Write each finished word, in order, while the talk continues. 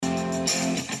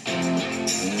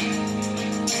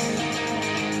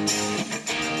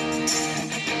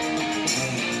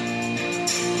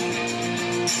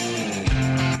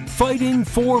fighting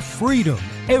for freedom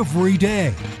every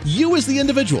day. You as the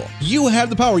individual, you have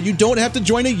the power. You don't have to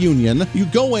join a union. You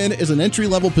go in as an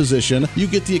entry-level position. You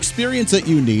get the experience that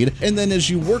you need. And then as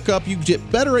you work up, you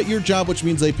get better at your job, which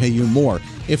means they pay you more.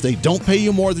 If they don't pay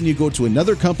you more, then you go to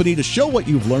another company to show what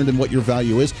you've learned and what your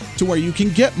value is to where you can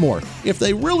get more. If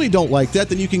they really don't like that,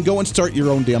 then you can go and start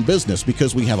your own damn business,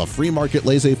 because we have a free market,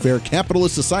 laissez-faire,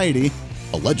 capitalist society,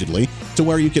 allegedly, to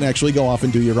where you can actually go off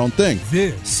and do your own thing.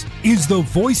 This is the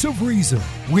Voice of Reason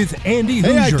with Andy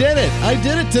Hoosier. Hey, I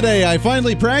did it today. I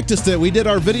finally practiced it. We did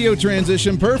our video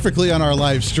transition perfectly on our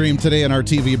live stream today on our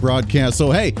TV broadcast. So,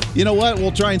 hey, you know what?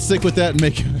 We'll try and stick with that and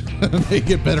make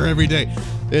it better every day.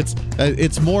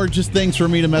 It's more just things for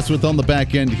me to mess with on the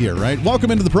back end here, right?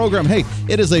 Welcome into the program. Hey,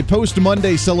 it is a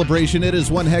post-Monday celebration. It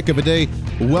is one heck of a day.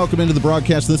 Welcome into the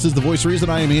broadcast. This is The Voice of Reason.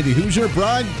 I am Andy Hoosier,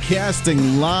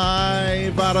 broadcasting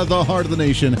live out of the heart of the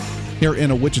nation here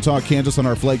in Wichita, Kansas on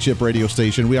our flagship radio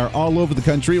station. We are all over the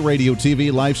country, radio,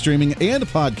 TV, live streaming, and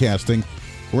podcasting.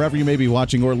 Wherever you may be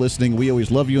watching or listening, we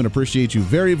always love you and appreciate you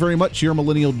very, very much. Your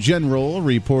Millennial General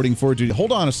reporting for you.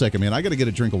 Hold on a second, man. I got to get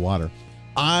a drink of water.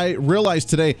 I realized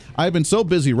today I've been so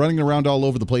busy running around all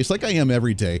over the place like I am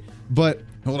every day, but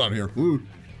hold on here. Ooh.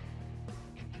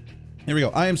 Here we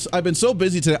go. I've been so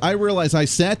busy today. I realized I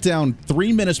sat down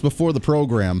 3 minutes before the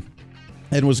program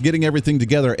and was getting everything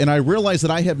together, and I realized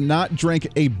that I have not drank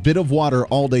a bit of water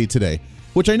all day today,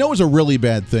 which I know is a really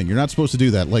bad thing. You're not supposed to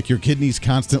do that. Like, your kidneys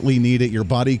constantly need it. Your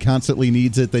body constantly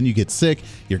needs it. Then you get sick.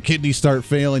 Your kidneys start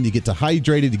failing. You get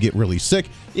dehydrated. You get really sick.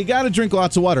 You got to drink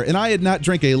lots of water. And I had not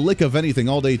drank a lick of anything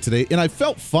all day today, and I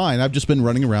felt fine. I've just been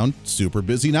running around super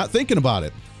busy, not thinking about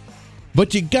it.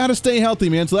 But you got to stay healthy,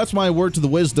 man. So that's my word to the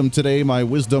wisdom today. My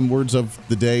wisdom words of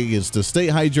the day is to stay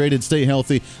hydrated, stay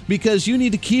healthy, because you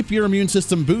need to keep your immune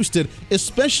system boosted,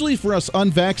 especially for us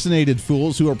unvaccinated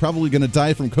fools who are probably going to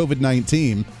die from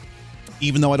COVID-19,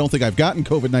 even though I don't think I've gotten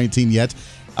COVID-19 yet,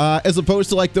 as opposed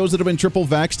to like those that have been triple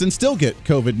vaxxed and still get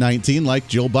COVID-19, like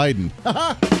Jill Biden.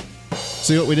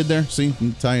 See what we did there? See,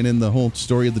 tying in the whole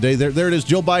story of the day. There it is.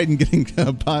 Jill Biden getting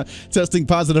testing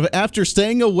positive after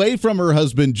staying away from her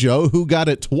husband, Joe, who got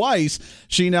it twice.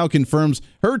 She now confirms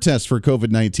her test for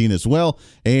COVID-19 as well,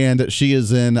 and she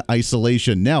is in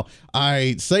isolation. Now,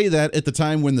 I say that at the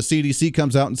time when the CDC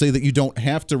comes out and say that you don't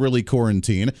have to really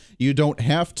quarantine. You don't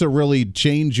have to really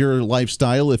change your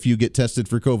lifestyle if you get tested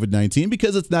for COVID-19,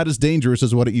 because it's not as dangerous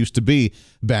as what it used to be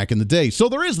back in the day. So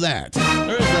there is that.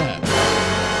 There is that.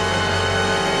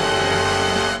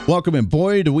 Welcome, and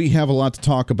boy, do we have a lot to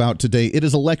talk about today. It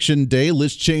is election day.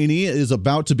 Liz Cheney is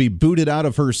about to be booted out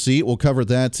of her seat. We'll cover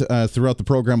that throughout the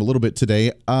program a little bit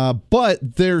today. But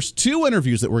there's two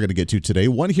interviews that we're going to get to today.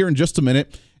 One here in just a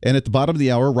minute, and at the bottom of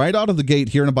the hour, right out of the gate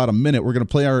here in about a minute, we're going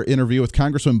to play our interview with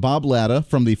Congressman Bob Latta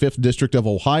from the 5th District of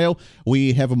Ohio.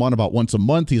 We have him on about once a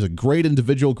month. He's a great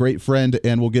individual, great friend,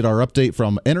 and we'll get our update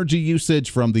from energy usage,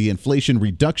 from the Inflation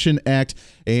Reduction Act,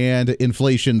 and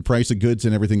inflation, price of goods,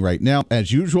 and everything right now.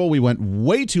 As usual, we went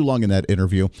way too long in that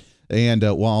interview, and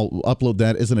I'll upload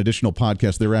that as an additional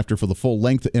podcast thereafter for the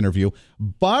full-length interview.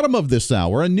 Bottom of this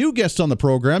hour, a new guest on the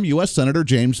program, U.S. Senator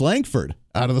James Lankford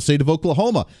out of the state of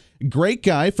Oklahoma. Great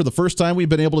guy. For the first time, we've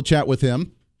been able to chat with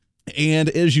him. And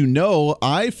as you know,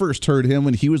 I first heard him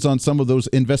when he was on some of those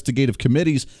investigative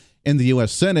committees in the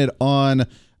U.S. Senate on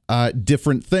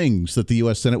different things that the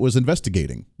U.S. Senate was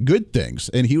investigating, good things.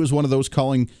 And he was one of those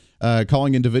calling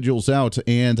individuals out,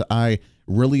 and I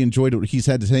really enjoyed what he's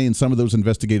had to say in some of those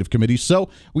investigative committees. So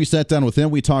we sat down with him.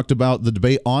 We talked about the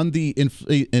debate on the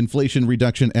Inflation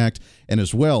Reduction Act, and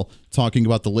as well talking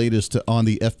about the latest on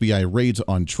the FBI raids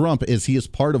on Trump, as he is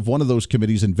part of one of those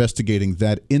committees investigating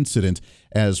that incident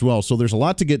as well. So there's a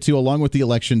lot to get to, along with the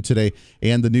election today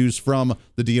and the news from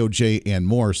the DOJ and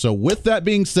more. So with that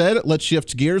being said, let's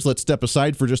shift gears. Let's step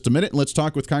aside for just a minute and let's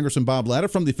talk with Congressman Bob Latta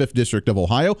from the 5th District of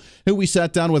Ohio, who we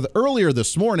sat down with earlier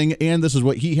this morning, and this is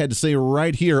what he had to say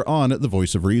right here on The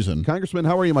Voice of Reason. Congressman,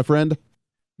 how are you, my friend?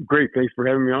 Great. Thanks for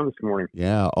having me on this morning.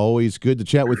 Yeah, always good to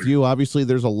chat with you. Obviously,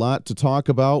 there's a lot to talk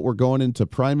about. We're going into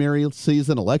primary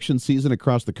season, election season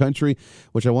across the country,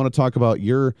 which I want to talk about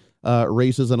your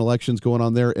races and elections going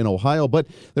on there in Ohio. But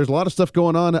there's a lot of stuff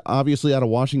going on, obviously, out of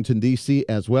Washington, D.C.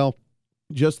 as well.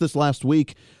 Just this last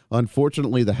week,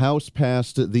 unfortunately, the House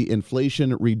passed the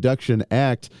Inflation Reduction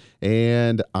Act,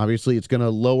 and obviously it's going to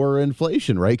lower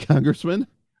inflation, right, Congressman?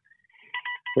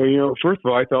 Well, first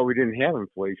of all, I thought we didn't have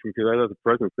inflation because I thought the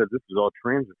president said this is all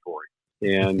transitory.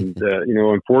 And,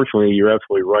 unfortunately, you're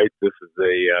absolutely right. This is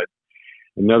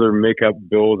another makeup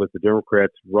bill that the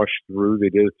Democrats rushed through. They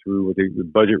did it through the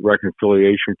budget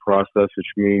reconciliation process,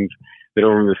 which means that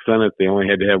over in the Senate, they only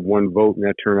had to have one vote, and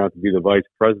that turned out to be the vice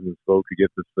president's vote to get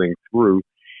this thing through.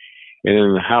 And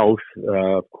in the House,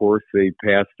 of course, they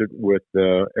passed it with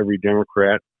every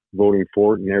Democrat voting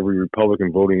for it and every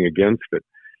Republican voting against it.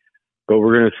 But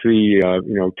we're going to see,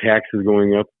 taxes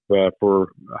going up for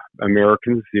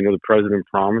Americans. The president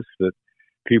promised that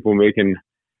people making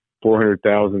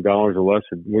 $400,000 or less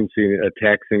wouldn't see a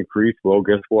tax increase. Well,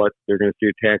 guess what? They're going to see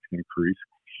a tax increase.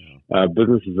 Yeah.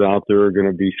 Businesses out there are going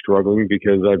to be struggling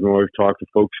because I've always talked to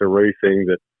folks already saying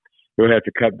that they'll have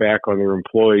to cut back on their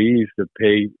employees to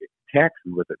pay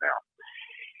taxes with it now.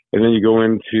 And then you go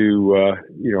into,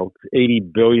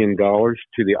 $80 billion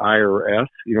to the IRS.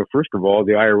 First of all,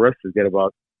 the IRS has got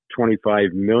about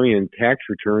 25 million tax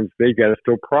returns they've got to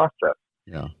still process.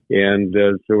 Yeah. And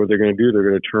so what they're going to do, they're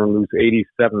going to turn loose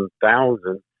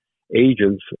 87,000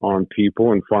 agents on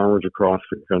people and farmers across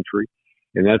the country.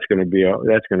 And that's going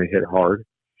to hit hard.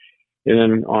 And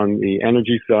then on the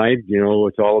energy side,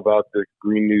 it's all about the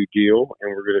Green New Deal.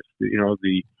 And we're going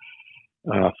to,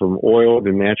 from oil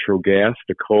to natural gas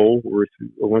to coal,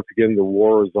 once again, the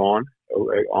war is on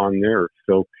there.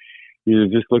 So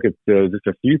just look at just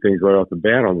a few things right off the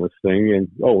bat on this thing. And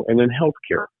then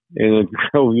healthcare. And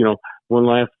so, one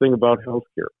last thing about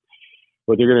healthcare.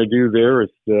 What they're going to do there is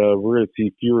we're going to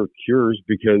see fewer cures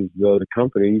because the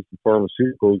companies, the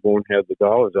pharmaceuticals, won't have the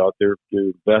dollars out there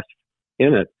to invest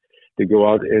in it to go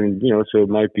out and, so it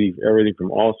might be everything from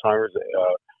Alzheimer's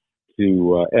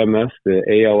to MS to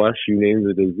ALS, you name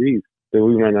the disease, that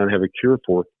we might not have a cure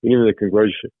for. Even the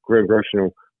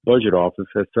Congressional Budget Office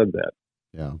has said that.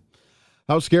 Yeah.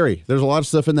 How scary. There's a lot of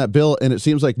stuff in that bill, and it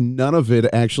seems like none of it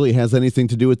actually has anything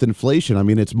to do with inflation. I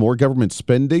mean, it's more government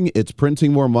spending, it's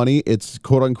printing more money, it's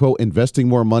quote-unquote investing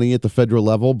more money at the federal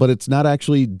level, but it's not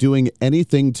actually doing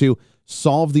anything to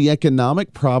solve the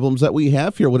economic problems that we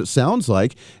have here. What it sounds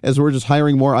like is we're just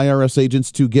hiring more IRS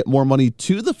agents to get more money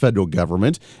to the federal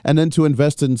government and then to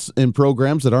invest in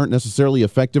programs that aren't necessarily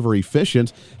effective or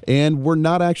efficient, and we're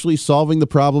not actually solving the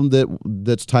problem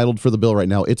that's titled for the bill right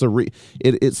now.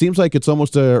 It seems like it's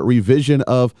almost a revision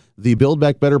of the Build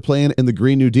Back Better plan and the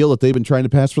Green New Deal that they've been trying to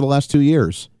pass for the last 2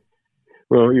 years.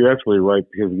 Well, you're absolutely right,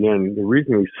 because again, the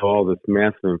reason we saw this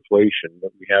massive inflation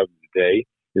that we have today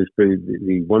is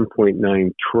the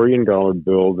 $1.9 trillion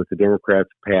bill that the Democrats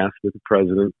passed with the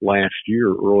president last year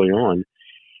early on.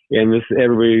 And this,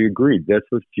 everybody agreed, that's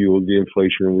what fueled the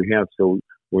inflation that we have. So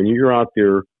when you're out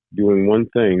there doing one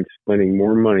thing, spending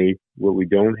more money, what we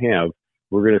don't have,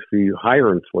 we're going to see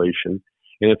higher inflation.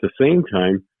 And at the same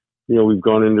time, we've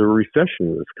gone into a recession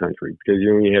in this country because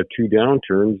when you have two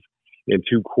downturns in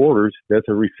 2 quarters, that's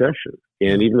a recession.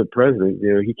 And even the president,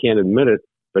 he can't admit it,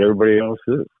 but everybody else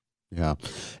is. Yeah,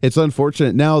 it's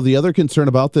unfortunate. Now, the other concern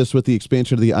about this with the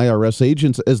expansion of the IRS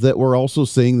agents is that we're also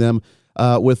seeing them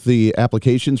with the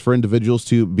applications for individuals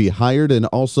to be hired, and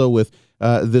also with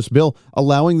this bill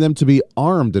allowing them to be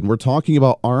armed. And we're talking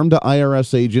about armed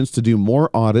IRS agents to do more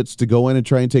audits, to go in and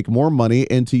try and take more money,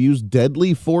 and to use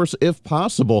deadly force if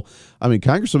possible. I mean,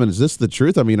 Congressman, is this the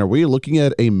truth? I mean, are we looking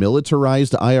at a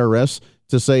militarized IRS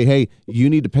to say, hey, you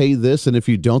need to pay this, and if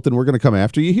you don't, then we're going to come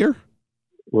after you here?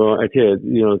 Well, I tell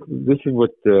you, this is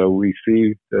what we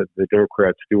see the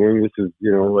Democrats doing. This is,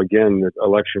 again, that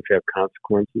elections have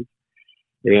consequences.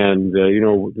 And,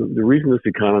 the reason this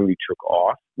economy took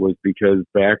off was because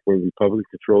back when Republicans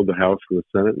controlled the House and the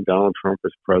Senate and Donald Trump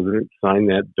as president signed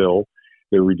that bill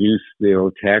that reduced,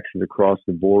 taxes across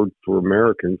the board for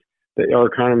Americans, our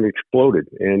economy exploded.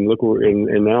 And look,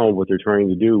 and now what they're trying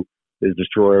to do is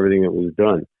destroy everything that was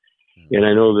done. And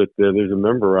I know that there's a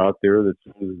member out there that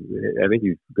I think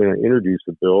he's going to introduce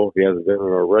a bill, if he hasn't done it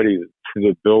already.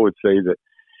 The bill would say that,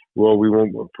 well, we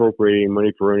won't appropriate any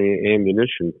money for any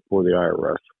ammunition for the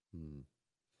IRS.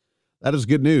 That is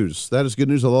good news. That is good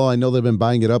news, although I know they've been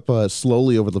buying it up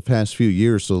slowly over the past few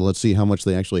years, so let's see how much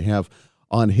they actually have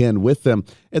on hand with them.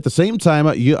 At the same time,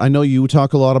 I know you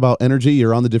talk a lot about energy.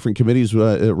 You're on the different committees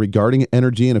regarding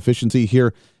energy and efficiency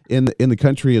here in the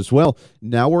country as well.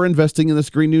 Now we're investing in this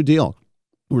Green New Deal.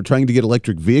 We're trying to get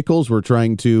electric vehicles. We're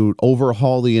trying to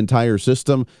overhaul the entire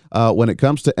system when it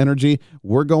comes to energy.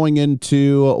 We're going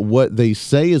into what they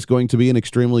say is going to be an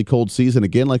extremely cold season.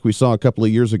 Again, like we saw a couple of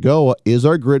years ago, is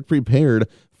our grid prepared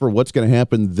for what's going to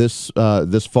happen this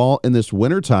fall and this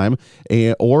winter time?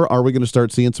 Or are we going to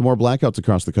start seeing some more blackouts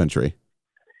across the country?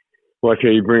 Well,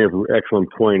 actually, you bring up an excellent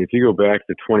point. If you go back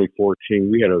to 2014,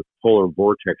 we had a polar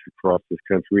vortex across this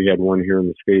country. We had one here in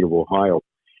the state of Ohio.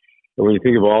 And when you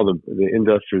think of all the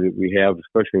industry that we have,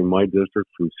 especially in my district,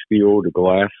 from steel to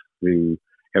glass to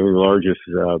having the largest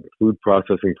food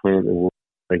processing plant in the world.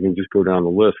 I can just go down the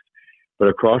list. But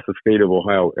across the state of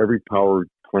Ohio, every power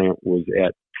plant was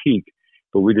at peak,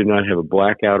 but we did not have a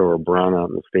blackout or a brownout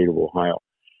in the state of Ohio.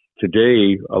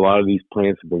 Today, a lot of these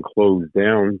plants have been closed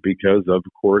down because, of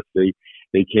course, they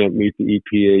can't meet the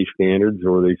EPA standards,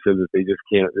 or they said that they just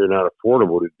can't, they're not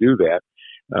affordable to do that,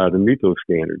 to meet those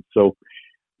standards. So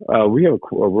we have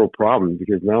a real problem,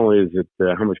 because not only is it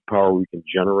how much power we can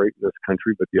generate in this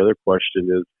country, but the other question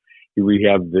is,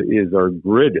 is our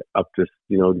grid up to,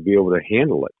 to be able to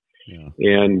handle it? Yeah.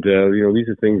 And, these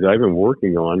are things I've been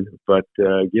working on. But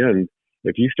again,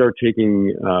 if you start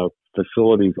taking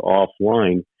facilities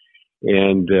offline,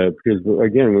 and because,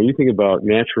 again, when you think about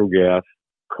natural gas,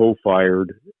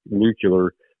 coal-fired,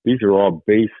 nuclear, these are all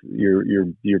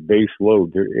your base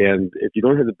load. And if you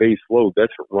don't have the base load,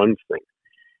 that's what runs things.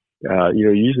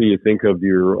 Usually you think of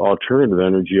your alternative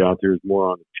energy out there as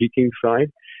more on the peaking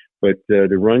side. But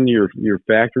to run your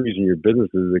factories and your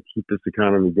businesses that keep this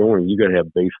economy going, you got to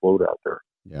have base load out there.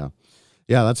 Yeah.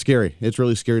 Yeah, that's scary. It's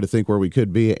really scary to think where we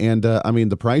could be. And,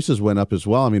 the prices went up as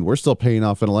well. We're still paying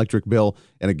off an electric bill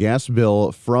and a gas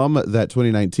bill from that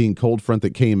 2019 cold front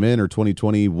that came in, or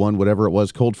 2021, whatever it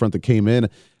was, cold front that came in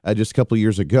just a couple of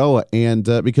years ago. And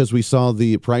because we saw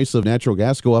the price of natural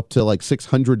gas go up to like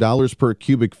 $600 per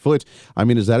cubic foot.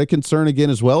 Is that a concern again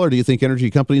as well? Or do you think energy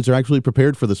companies are actually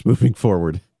prepared for this moving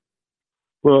forward?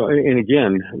 Well, and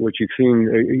again, what you've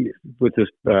seen with this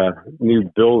new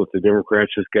bill that the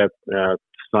Democrats just got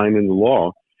signed into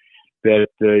law, that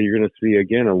you're going to see,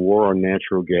 again, a war on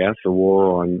natural gas, a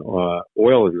war on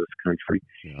oil in this country.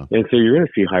 Yeah. And so you're going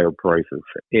to see higher prices.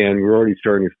 And we're already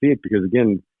starting to see it because,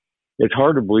 again, it's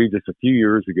hard to believe just a few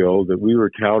years ago that we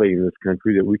were touting in this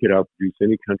country that we could outproduce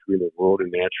any country in the world in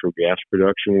natural gas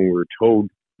production when we were told,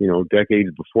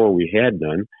 decades before we had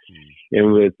done.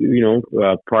 And with,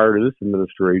 prior to this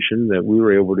administration, that we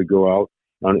were able to go out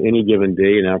on any given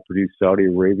day and outproduce Saudi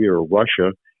Arabia or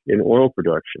Russia in oil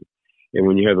production. And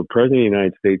when you have a president of the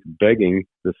United States begging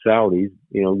the Saudis,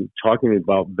 talking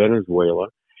about Venezuela,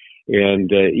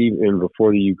 and even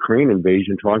before the Ukraine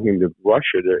invasion, talking to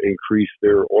Russia to increase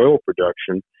their oil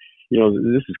production,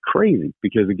 this is crazy.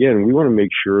 Because, again, we want to make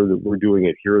sure that we're doing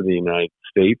it here in the United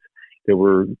States, that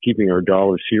we're keeping our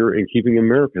dollars here and keeping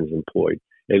Americans employed,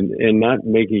 and not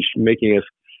making us,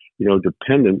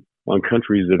 dependent on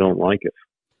countries that don't like us.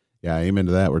 Yeah, amen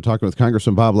to that. We're talking with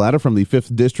Congressman Bob Latta from the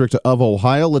 5th District of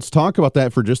Ohio. Let's talk about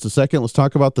that for just a second. Let's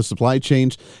talk about the supply chain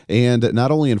and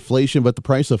not only inflation, but the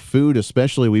price of food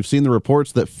especially. We've seen the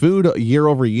reports that food year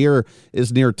over year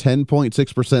is near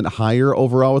 10.6% higher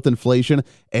overall with inflation.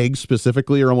 Eggs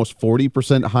specifically are almost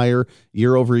 40% higher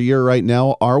year over year right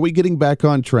now. Are we getting back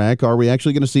on track? Are we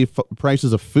actually going to see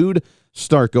prices of food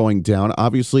start going down?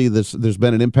 Obviously, there's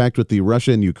been an impact with the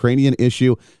Russia and Ukrainian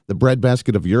issue, the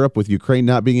breadbasket of Europe, with Ukraine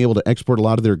not being able to export a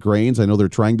lot of their grains. I know they're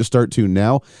trying to start to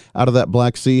now out of that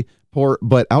Black Sea port.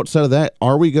 But outside of that,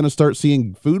 are we going to start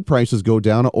seeing food prices go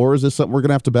down, or is this something we're going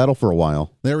to have to battle for a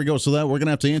while? There we go. So we're going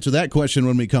to have to answer that question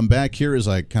when we come back here, as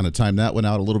I kind of timed that one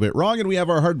out a little bit wrong. And we have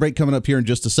our hard break coming up here in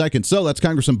just a second. So that's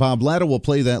Congressman Bob Latta. We'll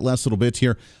play that last little bit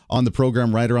here on the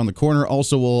program right around the corner.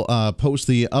 Also, we'll post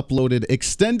the uploaded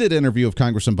extended interview of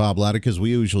Congressman Bob Latta, because we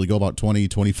usually go about 20,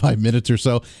 25 minutes or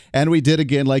so. And we did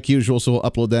again, like usual. So we'll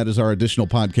upload that as our additional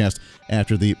podcast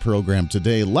after the program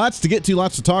today. Lots to get to,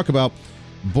 lots to talk about.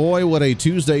 Boy, what a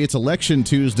Tuesday. It's Election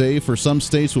Tuesday for some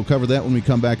states. We'll cover that when we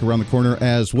come back around the corner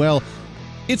as well.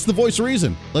 It's the Voice of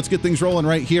Reason. Let's get things rolling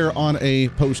right here on a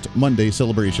post-Monday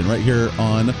celebration, right here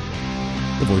on the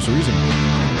Voice of Reason.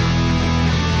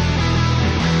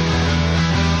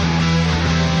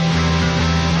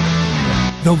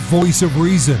 The Voice of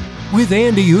Reason with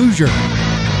Andy Hoosier.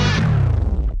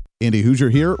 Andy Hoosier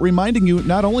here, reminding you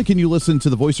not only can you listen to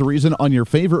the Voice of Reason on your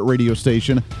favorite radio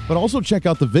station, but also check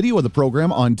out the video of the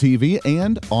program on TV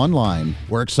and online.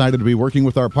 We're excited to be working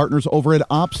with our partners over at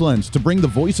OpsLens to bring the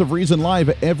Voice of Reason live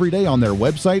every day on their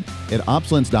website at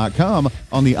opslens.com,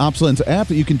 on the OpsLens app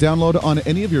that you can download on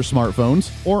any of your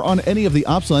smartphones, or on any of the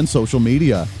OpsLens social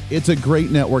media. It's a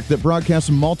great network that broadcasts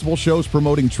multiple shows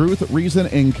promoting truth, reason,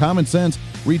 and common sense,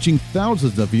 reaching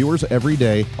thousands of viewers every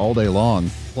day, all day long.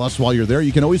 Plus, while you're there,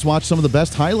 you can always watch some of the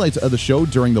best highlights of the show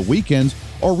during the weekends,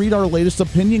 or read our latest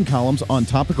opinion columns on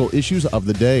topical issues of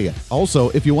the day.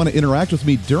 Also, if you want to interact with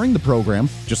me during the program,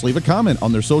 just leave a comment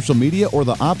on their social media or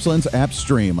the OpsLens app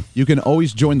stream. You can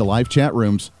always join the live chat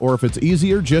rooms, or if it's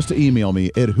easier, just email me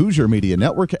at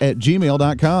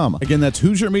HoosierMediaNetwork@gmail.com. Again, that's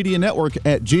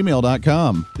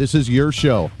HoosierMediaNetwork@gmail.com. This is your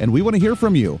show, and we want to hear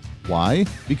from you. Why?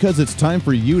 Because it's time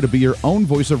for you to be your own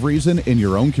voice of reason in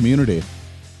your own community.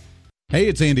 Hey,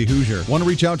 it's Andy Hoosier. Want to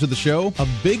reach out to the show? A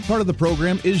big part of the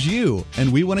program is you, and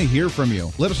we want to hear from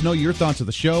you. Let us know your thoughts of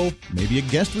the show, maybe a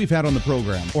guest we've had on the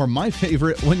program, or my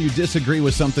favorite, when you disagree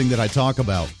with something that I talk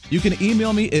about. You can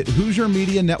email me at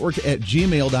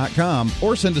HoosierMediaNetwork@gmail.com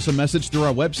or send us a message through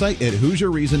our website at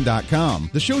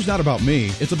HoosierReason.com. The show's not about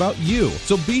me, it's about you.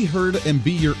 So be heard and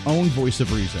be your own voice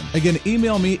of reason. Again,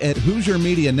 email me at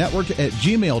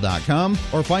HoosierMediaNetwork@gmail.com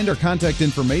or find our contact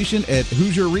information at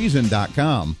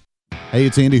HoosierReason.com. Hey,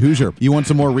 it's Andy Hoosier. You want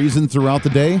some more reason throughout the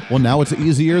day? Well, now it's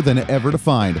easier than ever to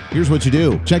find. Here's what you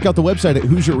do. Check out the website at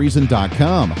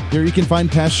HoosierReason.com. There you can find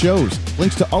past shows,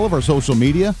 links to all of our social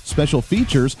media, special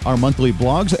features, our monthly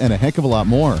blogs, and a heck of a lot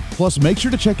more. Plus, make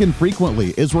sure to check in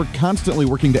frequently as we're constantly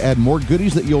working to add more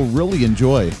goodies that you'll really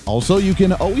enjoy. Also, you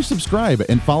can always subscribe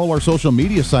and follow our social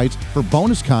media sites for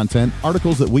bonus content,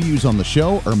 articles that we use on the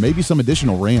show, or maybe some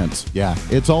additional rants. Yeah,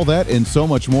 it's all that and so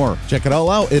much more. Check it all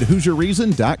out at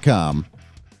HoosierReason.com.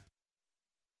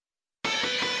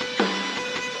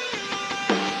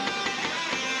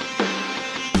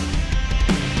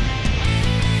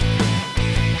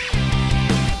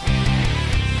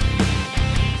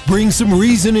 Bring some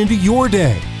reason into your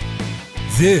day.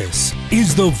 This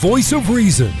is the Voice of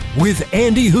Reason with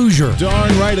Andy Hoosier.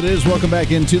 Darn right it is. Welcome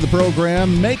back into the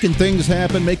program. Making things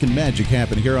happen, making magic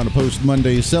happen here on a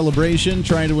post-Monday celebration.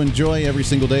 Trying to enjoy every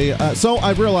single day. So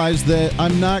I've realized that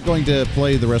I'm not going to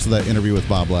play the rest of that interview with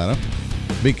Bob Latta,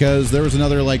 because there was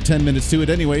another 10 minutes to it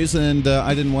anyways, and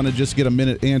I didn't want to just get a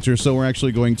minute answer, so we're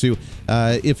actually going to,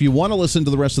 if you want to listen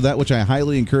to the rest of that, which I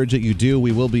highly encourage that you do,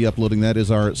 we will be uploading that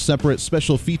as our separate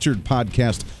special featured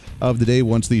podcast of the day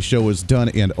once the show is done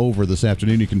and over this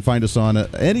afternoon. You can find us on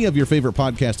any of your favorite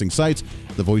podcasting sites,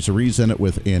 The Voice of Reason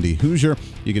with Andy Hoosier.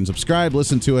 You can subscribe,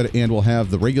 listen to it, and we'll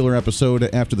have the regular episode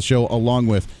after the show along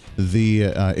with the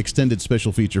extended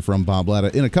special feature from Bob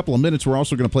Latta. In a couple of minutes, we're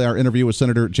also going to play our interview with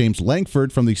Senator James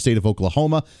Lankford from the state of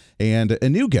Oklahoma, and a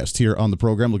new guest here on the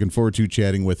program. Looking forward to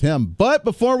chatting with him. But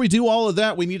before we do all of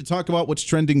that, we need to talk about what's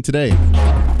trending today.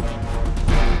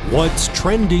 What's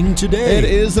trending today? It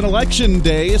is an election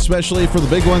day, especially for the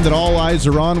big one that all eyes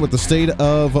are on with the state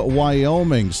of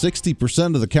Wyoming.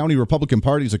 60% of the county Republican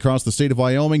parties across the state of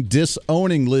Wyoming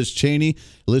disowning Liz Cheney.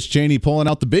 Liz Cheney pulling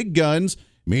out the big guns,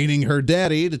 meaning her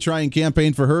daddy, to try and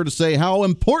campaign for her to say how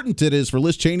important it is for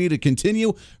Liz Cheney to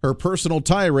continue her personal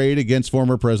tirade against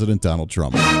former President Donald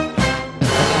Trump. I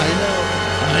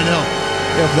know.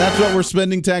 If that's what we're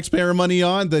spending taxpayer money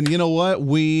on, then you know what?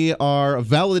 We are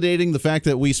validating the fact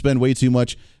that we spend way too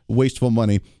much wasteful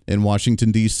money in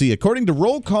Washington, D.C. According to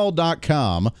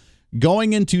rollcall.com,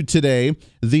 going into today,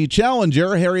 the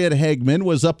challenger, Harriet Hagman,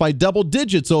 was up by double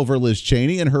digits over Liz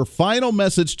Cheney, and her final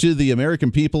message to the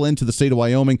American people and to the state of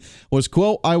Wyoming was,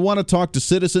 quote, "I want to talk to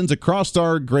citizens across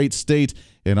our great state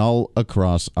and all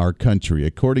across our country."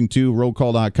 According to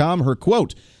rollcall.com, her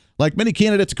quote, "Like many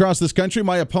candidates across this country,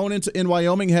 my opponents in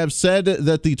Wyoming have said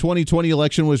that the 2020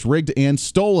 election was rigged and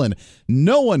stolen.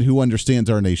 No one who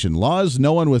understands our nation laws,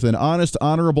 no one with an honest,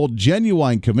 honorable,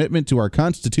 genuine commitment to our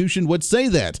Constitution would say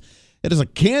that. It is a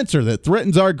cancer that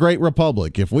threatens our great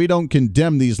republic. If we don't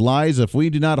condemn these lies, if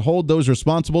we do not hold those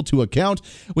responsible to account,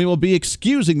 we will be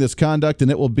excusing this conduct,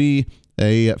 and it will be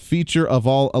a feature of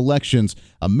all elections.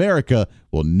 America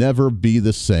will never be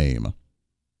the same."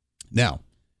 Now,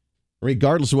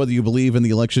 regardless of whether you believe in the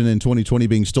election in 2020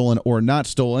 being stolen or not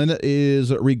stolen,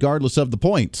 is regardless of the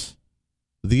point.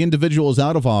 The individual is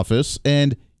out of office,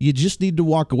 and you just need to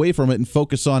walk away from it and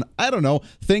focus on,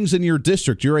 things in your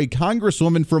district. You're a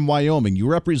congresswoman from Wyoming. You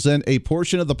represent a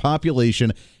portion of the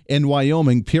population in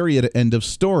Wyoming, period, end of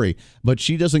story. But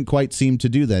she doesn't quite seem to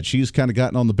do that. She's kind of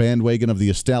gotten on the bandwagon of the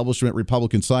establishment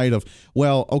Republican side of,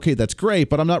 well, okay, that's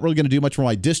great, but I'm not really going to do much for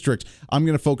my district. I'm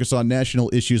going to focus on national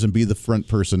issues and be the front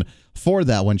person for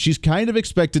that one. She's kind of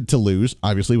expected to lose,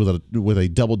 obviously, with a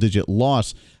double-digit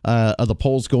loss of the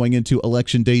polls going into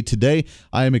Election Day today.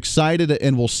 I am excited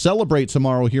and will celebrate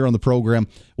tomorrow here on the program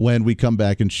when we come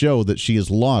back and show that she has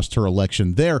lost her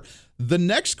election there. The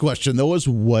next question, though, is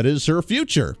what is her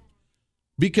future?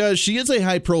 Because she is a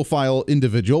high-profile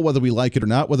individual, whether we like it or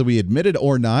not, whether we admit it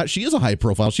or not. She is a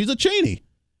high-profile. She's a Cheney.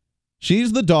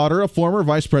 She's the daughter of former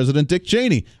Vice President Dick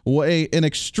Cheney, an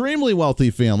extremely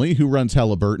wealthy family who runs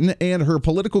Halliburton, and her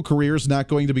political career is not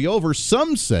going to be over.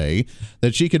 Some say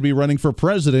that she could be running for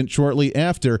president shortly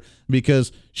after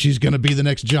because she's going to be the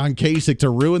next John Kasich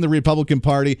to ruin the Republican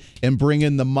Party and bring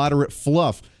in the moderate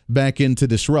fluff back in to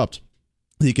disrupt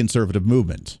the conservative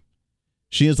movement.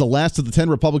 She is the last of the 10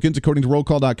 Republicans, according to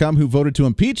rollcall.com, who voted to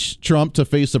impeach Trump to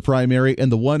face the primary,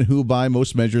 and the one who, by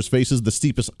most measures, faces the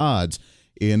steepest odds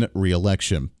in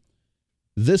re-election.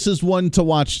 This is one to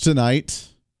watch tonight.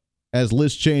 as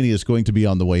Liz Cheney is going to be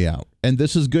on the way out. And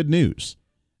this is good news,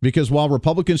 because while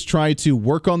Republicans try to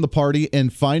work on the party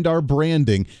and find our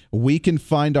branding, we can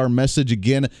find our message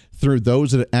again through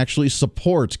those that actually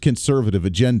support conservative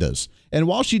agendas. And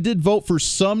while she did vote for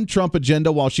some Trump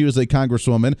agenda while she was a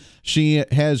congresswoman, she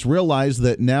has realized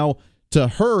that now, to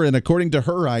her, and according to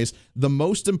her eyes, the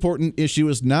most important issue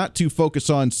is not to focus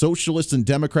on socialists and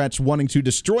Democrats wanting to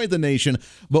destroy the nation,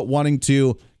 but wanting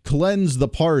to cleanse the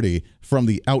party from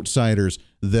the outsiders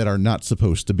that are not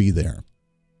supposed to be there.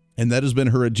 And that has been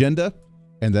her agenda,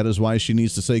 and that is why she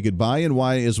needs to say goodbye, and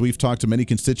why, as we've talked to many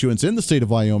constituents in the state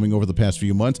of Wyoming over the past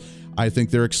few months, I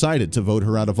think they're excited to vote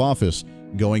her out of office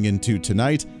going into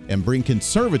tonight and bring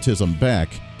conservatism back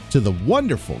to the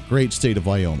wonderful, great state of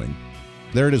Wyoming.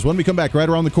 There it is. When we come back, right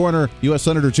around the corner, U.S.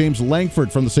 Senator James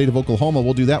Lankford from the state of Oklahoma.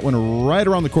 We'll do that one right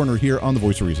around the corner here on The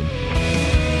Voice of Reason.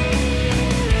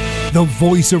 The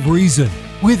Voice of Reason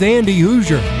with Andy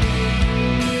Hoosier.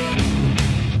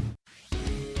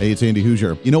 Hey, it's Andy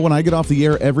Hoosier. You know, when I get off the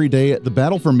air every day, the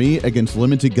battle for me against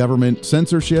limited government,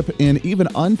 censorship, and even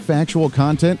unfactual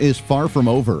content is far from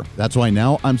over. That's why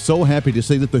now I'm so happy to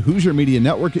say that the Hoosier Media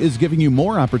Network is giving you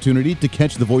more opportunity to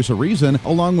catch The Voice of Reason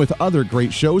along with other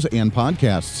great shows and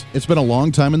podcasts. It's been a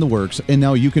long time in the works, and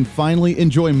now you can finally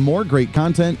enjoy more great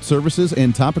content, services,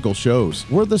 and topical shows.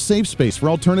 We're the safe space for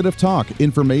alternative talk,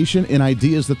 information, and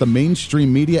ideas that the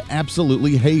mainstream media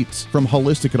absolutely hates. From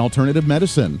holistic and alternative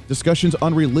medicine, discussions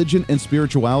on religion and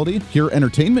spirituality, pure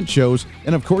entertainment shows,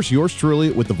 and of course yours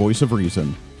truly with The Voice of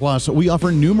Reason. Plus, we offer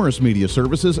numerous media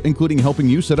services, including helping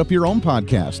you set up your own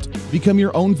podcast. Become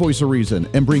your own Voice of Reason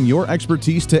and bring your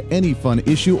expertise to any fun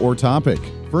issue or topic.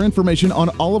 For information on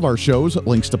all of our shows,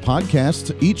 links to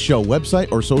podcasts, each show website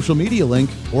or social media link,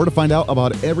 or to find out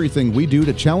about everything we do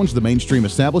to challenge the mainstream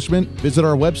establishment, visit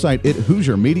our website at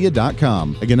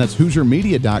HoosierMedia.com. Again, that's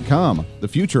HoosierMedia.com, the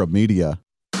future of media.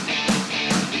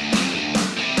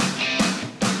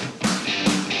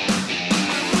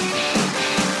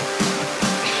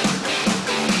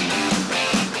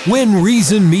 When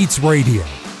Reason Meets Radio.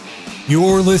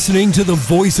 You're listening to The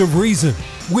Voice of Reason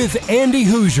with Andy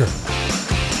Hoosier.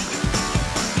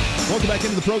 Welcome back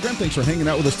into the program. Thanks for hanging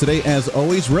out with us today. As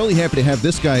always, really happy to have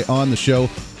this guy on the show.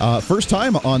 First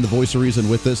time on The Voice of Reason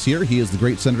with us here. He is the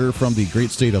great senator from the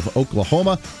great state of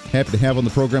Oklahoma. Happy to have on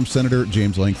the program Senator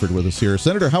James Lankford with us here.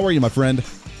 Senator, how are you, my friend?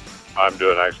 I'm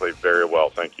doing actually very well,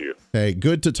 thank you. Hey,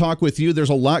 good to talk with you. There's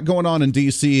a lot going on in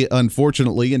D.C.,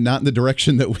 unfortunately, and not in the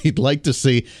direction that we'd like to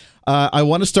see. I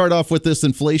want to start off with this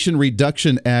Inflation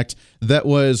Reduction Act that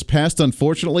was passed,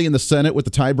 unfortunately, in the Senate with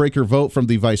the tiebreaker vote from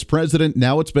the vice president.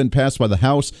 Now it's been passed by the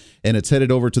House, and it's headed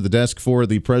over to the desk for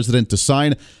the president to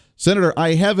sign. Senator,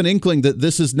 I have an inkling that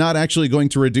this is not actually going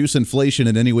to reduce inflation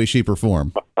in any way, shape, or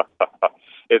form.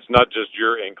 It's not just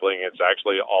your inkling. It's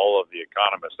actually all of the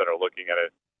economists that are looking at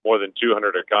it. More than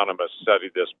 200 economists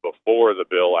studied this before the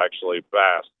bill actually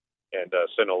passed and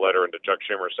sent a letter into Chuck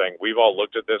Schumer saying, we've all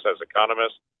looked at this as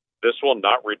economists. This will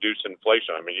not reduce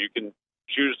inflation. I mean, you can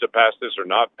choose to pass this or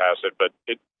not pass it, but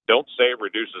don't say it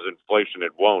reduces inflation.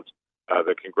 It won't.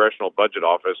 The Congressional Budget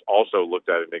Office also looked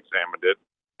at it and examined it.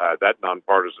 That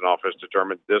nonpartisan office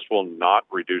determined this will not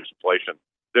reduce inflation.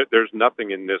 There's nothing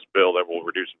in this bill that will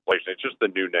reduce inflation. It's just the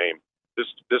new name.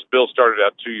 This bill started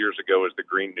out 2 years ago as the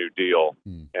Green New Deal,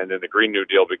 and then the Green New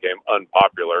Deal became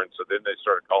unpopular, and so then they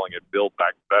started calling it Build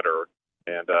Back Better,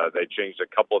 and they changed a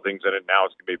couple of things in it. Now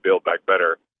it's going to be Build Back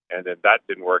Better, and then that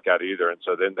didn't work out either, and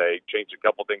so then they changed a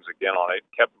couple of things again on it,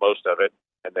 kept most of it,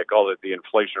 and they called it the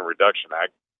Inflation Reduction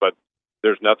Act, but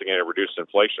there's nothing in it to reduce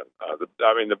inflation.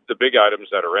 The big items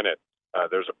that are in it,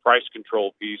 there's a price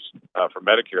control piece for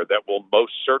Medicare that will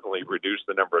most certainly reduce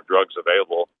the number of drugs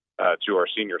available to our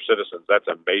senior citizens. That's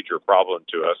a major problem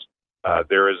to us.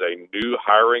 There is a new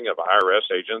hiring of IRS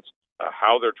agents.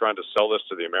 How they're trying to sell this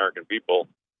to the American people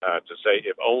to say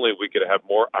if only we could have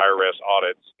more IRS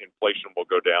audits, inflation will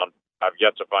go down. I've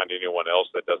yet to find anyone else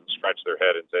that doesn't scratch their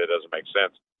head and say it doesn't make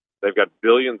sense. They've got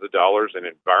billions of dollars in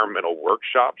environmental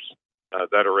workshops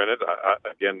that are in it.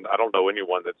 I don't know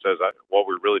anyone that says what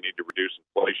we really need to reduce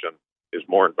inflation is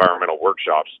more environmental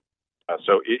workshops.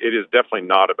 So it is definitely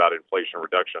not about inflation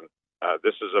reduction.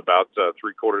 This is about $750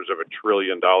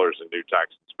 billion in new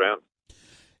tax and spend.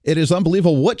 It is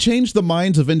unbelievable. What changed the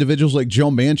minds of individuals like Joe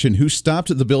Manchin, who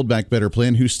stopped the Build Back Better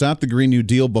plan, who stopped the Green New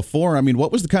Deal before? I mean,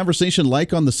 what was the conversation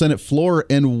like on the Senate floor,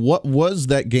 and what was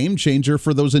that game changer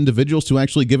for those individuals to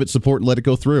actually give it support and let it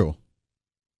go through?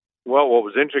 Well, what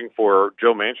was interesting for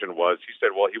Joe Manchin was he said,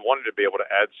 he wanted to be able to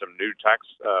add some new tax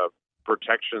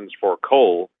protections for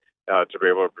coal to be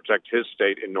able to protect his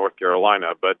state in North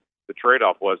Carolina. But the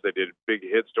trade-off was they did big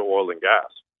hits to oil and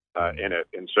gas. in it.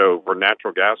 And so for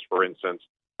natural gas, for instance,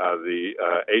 the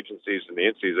agencies and the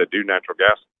entities that do natural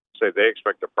gas say they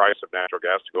expect the price of natural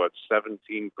gas to go up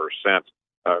 17%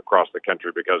 across the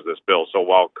country because of this bill. So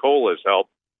while coal has helped,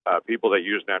 people that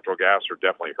use natural gas are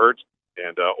definitely hurt,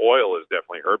 and oil is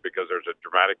definitely hurt because there's a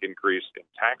dramatic increase in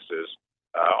taxes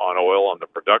on oil on the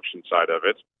production side of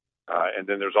it. And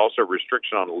then there's also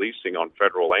restriction on leasing on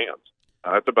federal lands.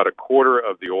 That's about a quarter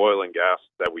of the oil and gas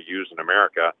that we use in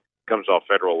America comes off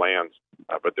federal lands,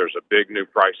 but there's a big new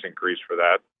price increase for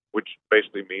that, which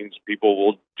basically means people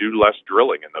will do less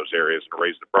drilling in those areas and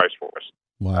raise the price for us.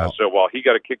 Wow. So while he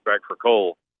got a kickback for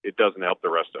coal, it doesn't help the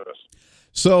rest of us.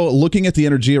 So looking at the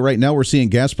energy right now, we're seeing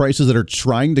gas prices that are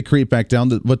trying to creep back down,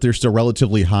 but they're still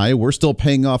relatively high. We're still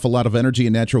paying off a lot of energy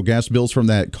and natural gas bills from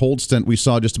that cold stint we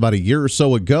saw just about a year or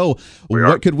so ago.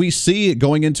 What could we see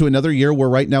going into another year where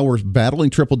right now we're battling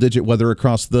triple-digit weather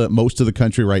across the most of the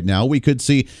country right now? We could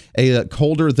see a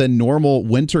colder than normal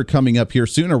winter coming up here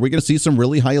soon. Are we going to see some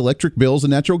really high electric bills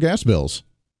and natural gas bills?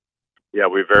 Yeah,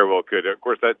 we very well could. Of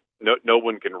course, that no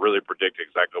one can really predict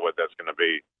exactly what that's going to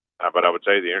be. But I would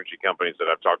say the energy companies that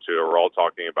I've talked to are all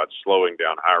talking about slowing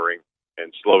down hiring and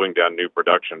slowing down new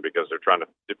production because they're trying to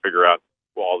figure out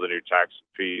all the new tax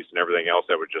fees and everything else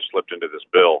that would just slipped into this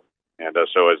bill. And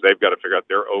so as they've got to figure out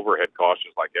their overhead costs,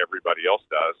 just like everybody else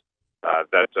does,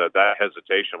 that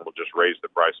hesitation will just raise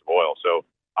the price of oil. So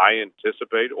I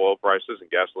anticipate oil prices and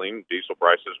gasoline, diesel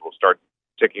prices will start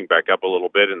ticking back up a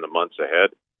little bit in the months ahead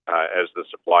as the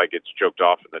supply gets choked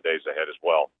off in the days ahead as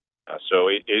well. So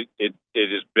it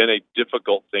has been a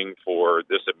difficult thing for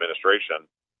this administration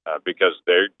because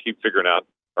they keep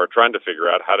trying to figure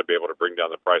out how to be able to bring down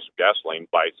the price of gasoline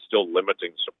by still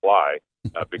limiting supply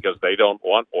because they don't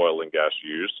want oil and gas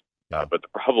used. But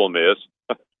the problem is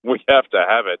we have to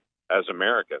have it as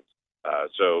Americans.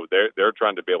 So they're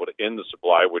trying to be able to end the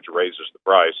supply, which raises the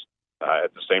price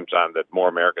at the same time that more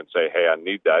Americans say, hey, I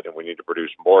need that, and we need to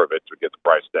produce more of it to get the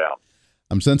price down.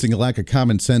 I'm sensing a lack of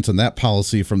common sense on that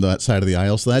policy from that side of the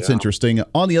aisle, so that's interesting.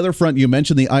 On the other front, you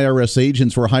mentioned the IRS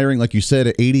agents. We're hiring, like you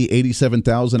said,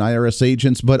 87,000 IRS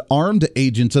agents, but armed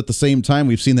agents at the same time.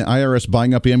 We've seen the IRS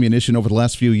buying up ammunition over the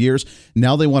last few years.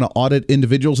 Now they want to audit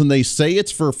individuals, and they say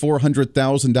it's for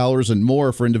 $400,000 and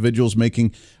more for individuals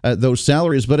making those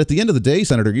salaries. But at the end of the day,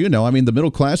 Senator, the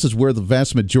middle class is where the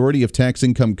vast majority of tax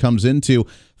income comes into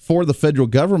for the federal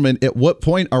government. At what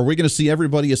point are we going to see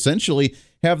everybody essentially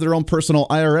have their own personal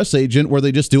IRS agent where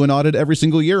they just do an audit every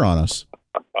single year on us?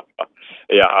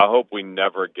 Yeah, I hope we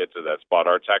never get to that spot.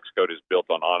 Our tax code is built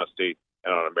on honesty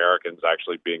and on Americans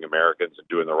actually being Americans and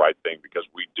doing the right thing because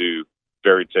we do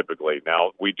very typically.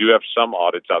 Now, we do have some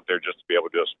audits out there just to be able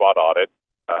to do a spot audit,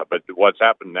 but what's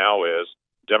happened now is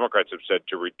Democrats have said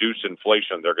to reduce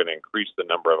inflation, they're going to increase the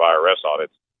number of IRS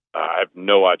audits. I have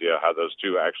no idea how those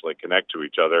two actually connect to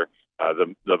each other.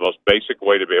 The most basic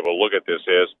way to be able to look at this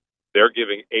is they're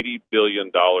giving $80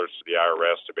 billion to the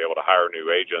IRS to be able to hire new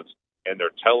agents, and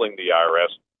they're telling the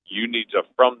IRS, you need to,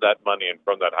 from that money and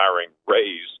from that hiring,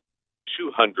 raise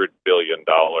 $200 billion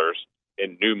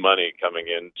in new money coming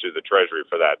into the Treasury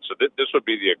for that. So this would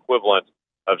be the equivalent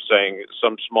of saying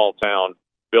some small town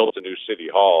built a new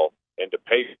city hall, and to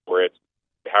pay for it,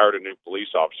 they hired a new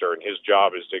police officer, and his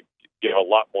job is to give a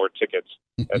lot more tickets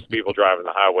as people driving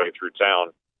the highway through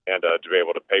town and to be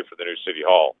able to pay for the new city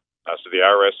hall. So the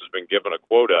IRS has been given a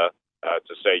quota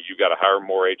to say you got to hire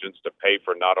more agents to pay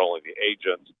for not only the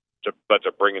agents, but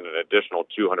to bring in an additional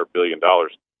 $200 billion.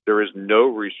 There is no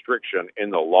restriction in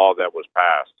the law that was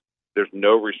passed. There's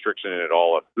no restriction in it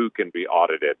all of who can be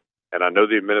audited. And I know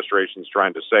the administration's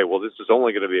trying to say, well, this is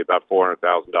only going to be about $400,000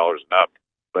 and up.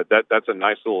 But that's a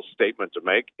nice little statement to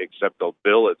make, except the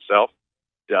bill itself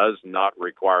does not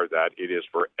require that. It is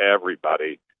for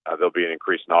everybody. There'll be an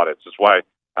increase in audits. That's why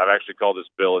I've actually called this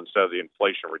bill, instead of the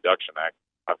Inflation Reduction Act,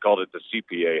 I've called it the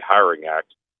CPA Hiring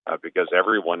Act, because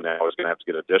everyone now is going to have to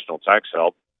get additional tax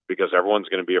help because everyone's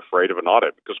going to be afraid of an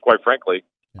audit. Because quite frankly,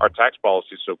 our tax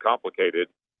policy is so complicated,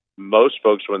 most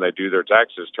folks, when they do their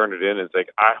taxes, turn it in and think,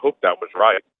 I hope that was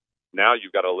right. Now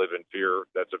you've got to live in fear.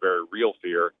 That's a very real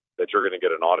fear that you're going to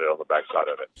get an audit on the backside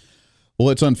of it. Well,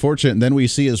 it's unfortunate. And then we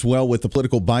see as well with the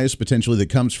political bias potentially that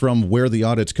comes from where the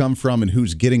audits come from and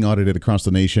who's getting audited across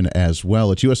the nation as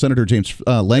well. It's U.S. Senator James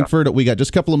Lankford. We got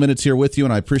just a couple of minutes here with you,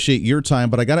 and I appreciate your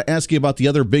time. But I got to ask you about the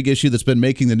other big issue that's been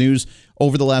making the news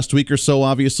over the last week or so,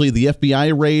 obviously, the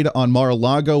FBI raid on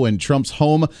Mar-a-Lago and Trump's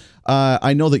home.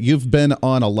 I know that you've been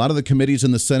on a lot of the committees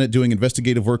in the Senate doing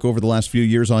investigative work over the last few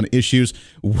years on issues.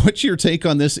 What's your take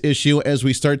on this issue as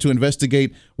we start to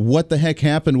investigate what the heck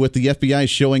happened with the FBI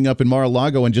showing up in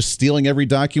Mar-a-Lago and just stealing every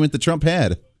document that Trump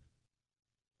had?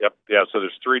 Yep. Yeah. So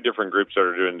there's three different groups that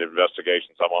are doing the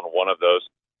investigations. I'm on one of those.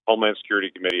 Homeland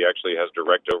Security Committee actually has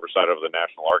direct oversight over the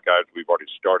National Archives. We've already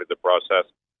started the process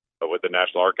with the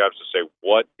National Archives to say,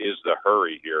 what is the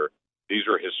hurry here? These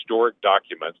are historic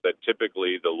documents that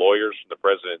typically the lawyers from the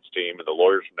president's team and the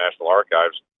lawyers from National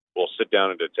Archives will sit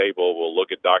down at a table, will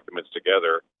look at documents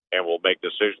together, and will make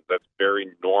decisions. That's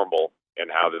very normal in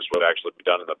how this would actually be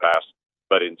done in the past.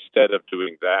 But instead of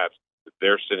doing that,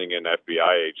 they're sending in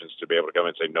FBI agents to be able to come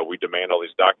and say, no, we demand all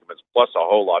these documents, plus a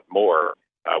whole lot more.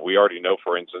 We already know,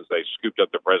 for instance, they scooped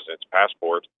up the president's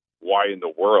passport. Why in the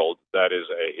world? That is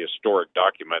a historic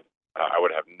document. I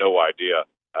would have no idea.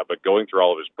 But going through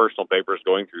all of his personal papers,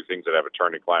 going through things that have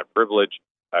attorney-client privilege,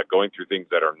 going through things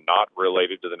that are not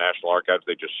related to the National Archives,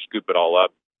 they just scoop it all up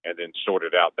and then sort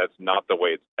it out. That's not the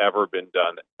way it's ever been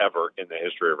done, ever in the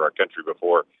history of our country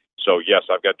before. So, yes,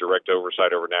 I've got direct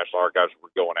oversight over National Archives.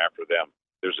 We're going after them.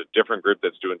 There's a different group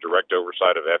that's doing direct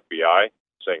oversight of FBI,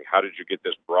 saying, how did you get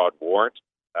this broad warrant?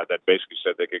 That basically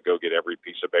said they could go get every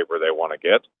piece of paper they want to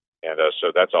get. And so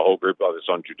that's a whole group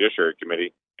that's on Judiciary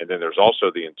Committee. And then there's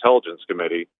also the Intelligence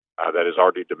Committee that has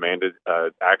already demanded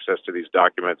access to these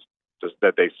documents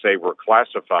that they say were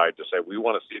classified, to say we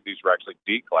want to see if these were actually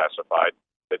declassified,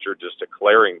 that you're just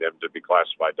declaring them to be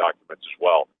classified documents as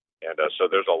well. And so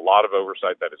there's a lot of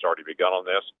oversight that has already begun on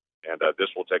this. And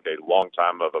this will take a long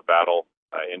time of a battle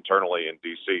internally in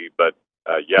D.C. But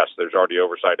yes, there's already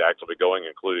oversight actively going,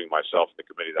 including myself and the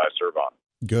committee that I serve on.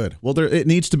 Good. Well, it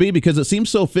needs to be, because it seems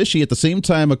so fishy. At the same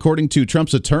time, according to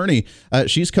Trump's attorney,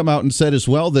 she's come out and said as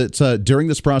well that during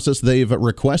this process, they've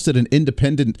requested an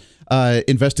independent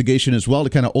investigation as well to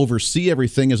kind of oversee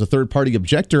everything as a third-party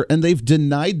objector, and they've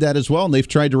denied that as well, and they've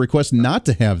tried to request not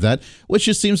to have that, which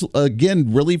just seems,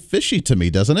 again, really fishy to me,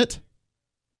 doesn't it?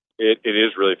 It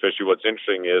is really fishy. What's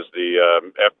interesting is the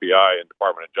FBI and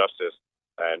Department of Justice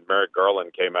and Merrick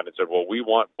Garland came out and said, well, we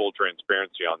want full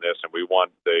transparency on this, and we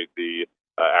want the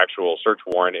actual search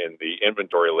warrant and the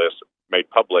inventory list made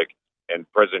public. And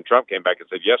President Trump came back and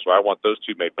said, yes, well, I want those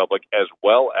two made public, as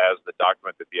well as the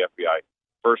document that the FBI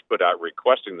first put out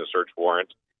requesting the search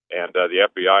warrant. And the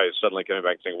FBI is suddenly coming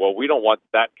back saying, well, we don't want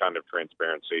that kind of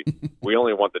transparency. We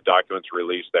only want the documents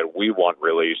released that we want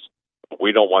released.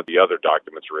 We don't want the other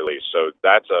documents released. So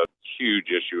that's a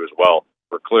huge issue as well,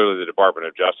 where clearly the Department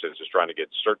of Justice is trying to get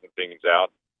certain things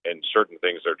out and certain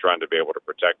things they're trying to be able to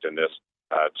protect in this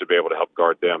to be able to help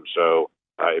guard them. So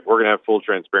if we're going to have full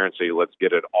transparency, let's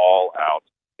get it all out.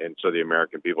 And so the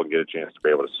American people can get a chance to be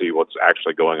able to see what's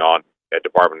actually going on at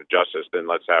Department of Justice, then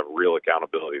let's have real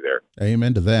accountability there.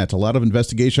 Amen to that. A lot of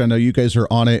investigation. I know you guys are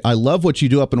on it. I love what you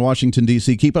do up in Washington,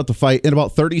 D.C. Keep up the fight. In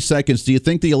about 30 seconds, do you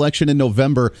think the election in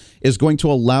November is going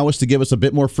to allow us to give us a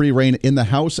bit more free reign in the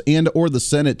House and or the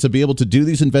Senate to be able to do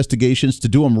these investigations, to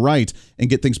do them right, and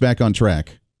get things back on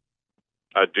track?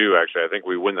 I do, actually. I think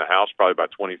we win the House probably by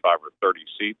 25 or 30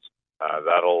 seats.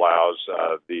 That allows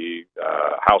the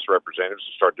House representatives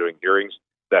to start doing hearings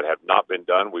that have not been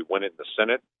done. We win it in the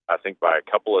Senate, I think, by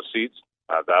a couple of seats.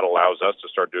 That allows us to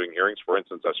start doing hearings. For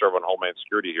instance, I serve on Homeland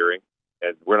Security hearing,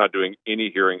 and we're not doing any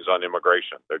hearings on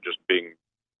immigration. They're just being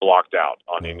blocked out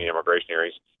on any immigration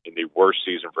hearings in the worst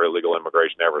season for illegal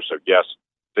immigration ever. So, yes,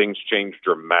 things change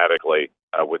dramatically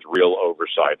with real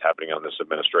oversight happening on this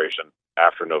administration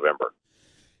after November.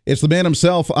 It's the man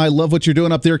himself. I love what you're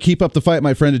doing up there. Keep up the fight,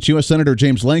 my friend. It's U.S. Senator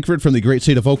James Lankford from the great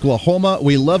state of Oklahoma.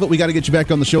 We love it. We got to get you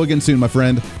back on the show again soon, my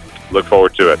friend. Look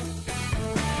forward to it.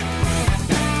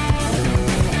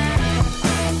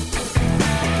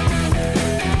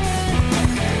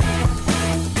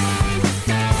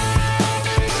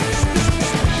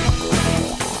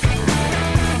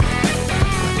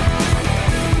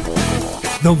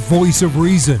 The Voice of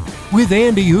Reason with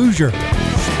Andy Hoosier.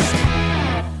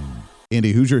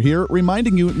 Andy Hoosier here,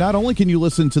 reminding you not only can you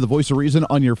listen to The Voice of Reason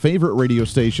on your favorite radio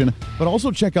station, but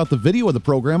also check out the video of the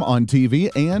program on TV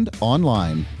and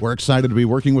online. We're excited to be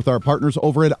working with our partners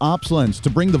over at OpsLens to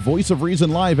bring The Voice of Reason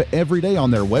live every day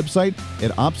on their website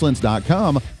at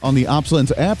opslens.com, on the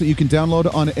OpsLens app that you can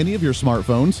download on any of your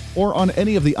smartphones, or on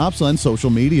any of the OpsLens social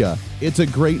media. It's a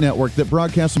great network that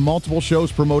broadcasts multiple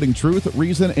shows promoting truth,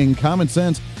 reason, and common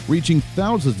sense, reaching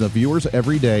thousands of viewers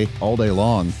every day, all day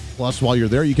long. Plus, while you're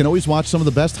there, you can always watch some of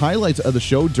the best highlights of the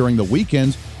show during the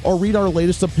weekends or read our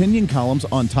latest opinion columns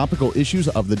on topical issues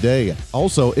of the day.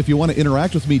 Also, if you want to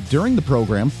interact with me during the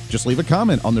program, just leave a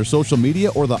comment on their social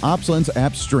media or the OpsLens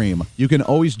app stream. You can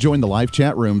always join the live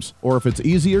chat rooms, or if it's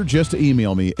easier, just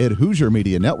email me at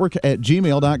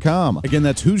HoosierMediaNetwork@gmail.com. Again,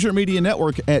 that's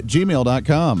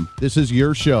HoosierMediaNetwork@gmail.com. This is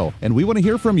your show, and we want to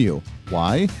hear from you.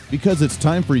 Why? Because it's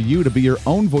time for you to be your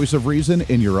own voice of reason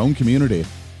in your own community.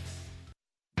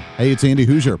 Hey, it's Andy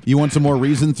Hoosier. You want some more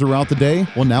reason throughout the day?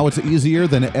 Well, now it's easier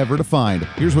than ever to find.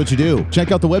 Here's what you do.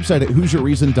 Check out the website at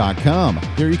HoosierReason.com.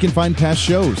 There you can find past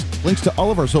shows, links to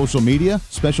all of our social media,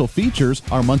 special features,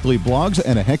 our monthly blogs,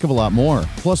 and a heck of a lot more.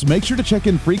 Plus, make sure to check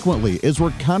in frequently as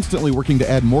we're constantly working to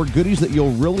add more goodies that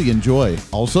you'll really enjoy.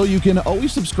 Also, you can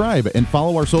always subscribe and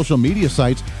follow our social media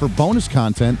sites for bonus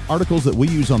content, articles that we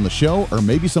use on the show, or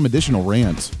maybe some additional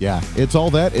rants. Yeah, it's all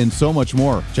that and so much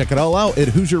more. Check it all out at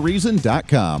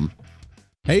HoosierReason.com.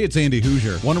 Hey, it's Andy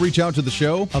Hoosier. Want to reach out to the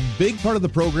show? A big part of the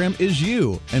program is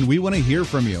you, and we want to hear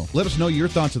from you. Let us know your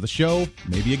thoughts of the show,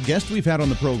 maybe a guest we've had on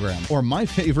the program, or my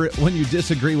favorite, when you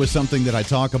disagree with something that I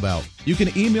talk about. You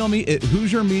can email me at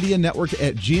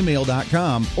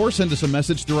HoosierMediaNetwork@gmail.com or send us a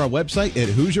message through our website at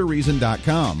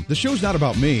HoosierReason.com. The show's not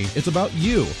about me, it's about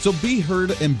you. So be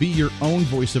heard and be your own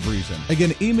voice of reason.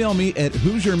 Again, email me at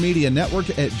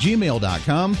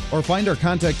HoosierMediaNetwork@gmail.com or find our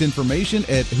contact information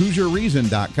at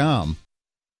HoosierReason.com.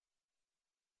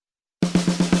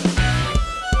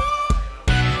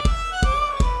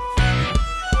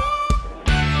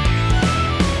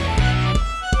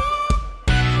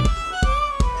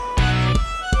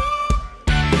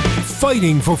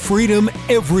 Fighting for freedom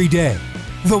every day.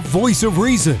 The Voice of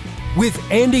Reason with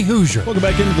Andy Hoosier. Welcome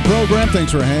back into the program.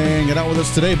 Thanks for hanging out with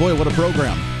us today. Boy, what a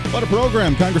program. What a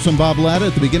program. Congressman Bob Latta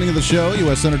at the beginning of the show.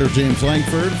 U.S. Senator James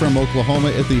Lankford from Oklahoma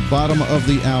at the bottom of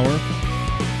the hour.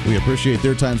 We appreciate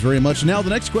their times very much. Now, the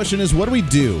next question is, what do we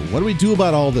do? What do we do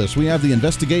about all this? We have the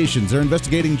investigations. They're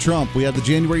investigating Trump. We have the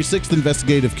January 6th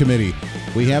investigative committee.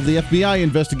 We have the FBI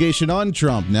investigation on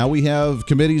Trump. Now we have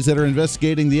committees that are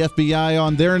investigating the FBI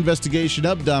on their investigation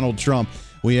of Donald Trump.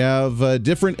 We have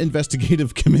different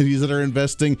investigative committees that are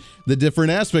investing the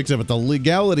different aspects of it, the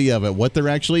legality of it, what they're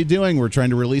actually doing. We're trying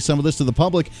to release some of this to the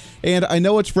public. And I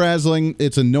know it's frazzling,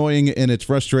 it's annoying, and it's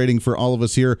frustrating for all of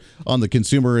us here on the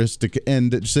consumeristic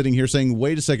end, sitting here saying,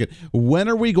 wait a second, when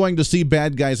are we going to see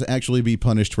bad guys actually be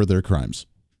punished for their crimes?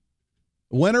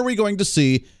 When are we going to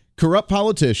see corrupt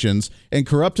politicians and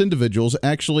corrupt individuals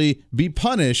actually be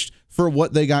punished for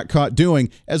what they got caught doing,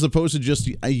 as opposed to just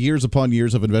years upon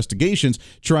years of investigations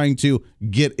trying to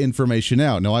get information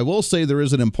out? Now, I will say there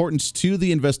is an importance to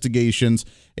the investigations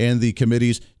and the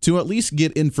committees to at least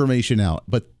get information out.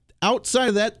 But outside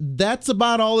of that, that's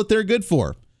about all that they're good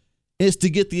for, is to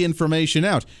get the information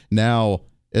out. Now,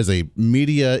 as a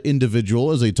media individual,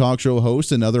 as a talk show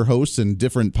host and other hosts and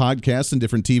different podcasts and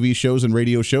different TV shows and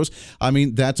radio shows, I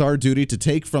mean, that's our duty to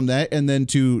take from that and then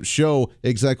to show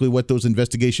exactly what those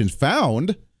investigations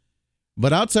found.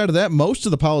 But outside of that, most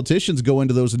of the politicians go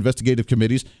into those investigative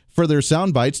committees for their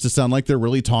sound bites to sound like they're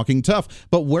really talking tough.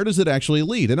 But where does it actually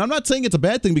lead? And I'm not saying it's a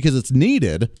bad thing because it's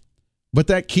needed, but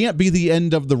that can't be the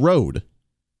end of the road.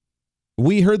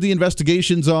 We heard the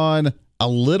investigations on a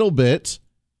little bit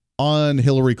on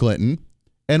Hillary Clinton,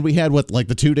 and we had the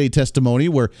 2-day testimony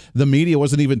where the media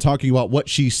wasn't even talking about what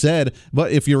she said.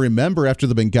 But if you remember, after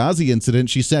the Benghazi incident,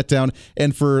 she sat down,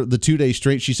 and for the 2 days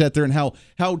straight, she sat there and how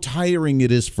tiring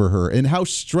it is for her and how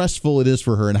stressful it is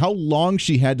for her and how long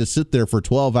she had to sit there for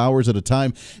 12 hours at a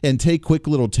time and take quick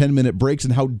little 10-minute breaks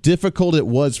and how difficult it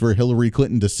was for Hillary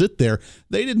Clinton to sit there.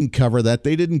 They didn't cover that.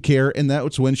 They didn't care. And that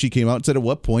was when she came out and said, at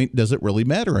what point does it really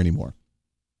matter anymore?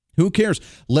 Who cares?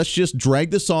 Let's just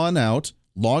drag this on out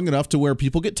long enough to where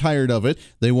people get tired of it.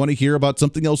 They want to hear about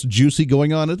something else juicy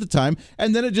going on at the time,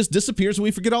 and then it just disappears and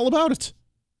we forget all about it.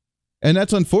 And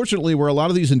that's unfortunately where a lot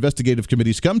of these investigative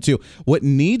committees come to. What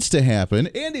needs to happen,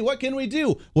 Andy, what can we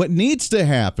do? What needs to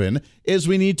happen is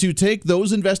we need to take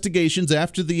those investigations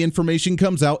after the information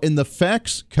comes out and the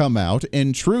facts come out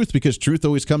and truth, because truth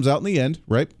always comes out in the end,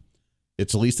 right?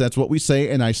 It's at least that's what we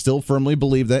say, and I still firmly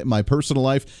believe that in my personal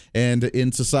life and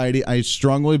in society. I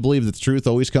strongly believe that the truth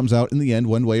always comes out in the end,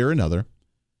 one way or another.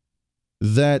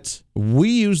 That we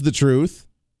use the truth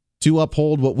to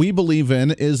uphold what we believe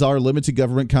in is our limited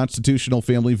government constitutional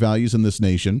family values in this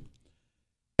nation.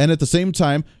 And at the same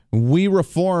time, we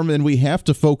reform and we have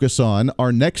to focus on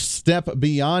our next step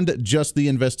beyond just the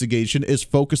investigation is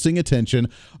focusing attention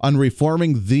on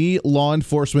reforming the law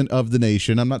enforcement of the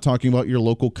nation. I'm not talking about your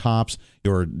local cops,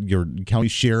 your county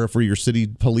sheriff or your city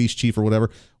police chief or whatever,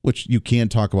 which you can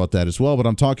talk about that as well. But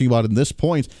I'm talking about in this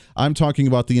point, I'm talking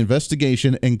about the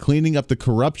investigation and cleaning up the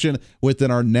corruption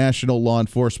within our national law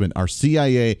enforcement, our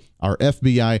CIA, our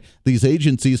FBI, these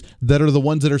agencies that are the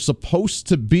ones that are supposed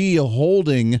to be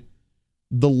holding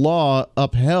the law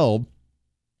upheld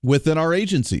within our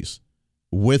agencies,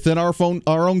 within our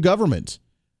own government.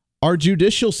 our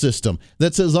judicial system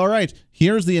that says, all right,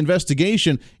 here's the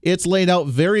investigation. It's laid out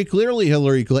very clearly,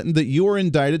 Hillary Clinton, that you were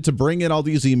indicted to bring in all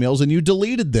these emails and you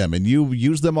deleted them and you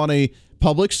used them on a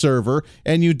public server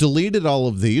and you deleted all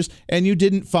of these and you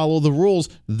didn't follow the rules.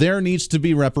 There needs to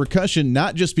be repercussion,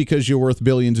 not just because you're worth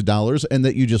billions of dollars and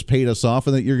that you just paid us off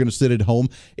and that you're going to sit at home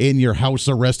in your house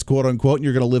arrest, quote unquote, and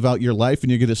you're going to live out your life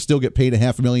and you're going to still get paid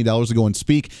 $500,000 to go and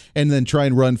speak and then try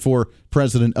and run for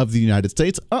president of the United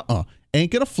States.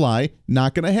 Ain't gonna fly,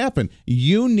 not gonna happen.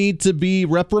 You need to be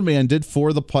reprimanded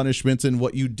for the punishments and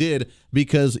what you did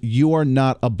because you are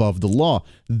not above the law.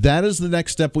 That is the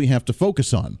next step we have to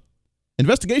focus on.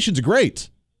 Investigations are great.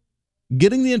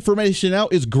 Getting the information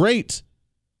out is great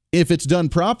if it's done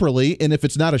properly and if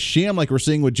it's not a sham like we're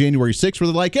seeing with January 6th, where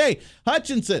they're like, hey,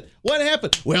 Hutchinson, what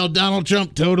happened? Well, Donald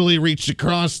Trump totally reached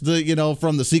across the,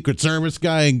 from the Secret Service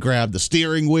guy and grabbed the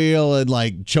steering wheel and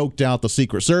like choked out the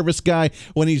Secret Service guy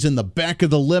when he's in the back of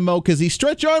the limo because he's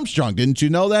Stretch Armstrong. Didn't you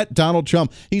know that? Donald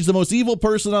Trump, he's the most evil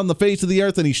person on the face of the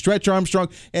earth and he's Stretch Armstrong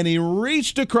and he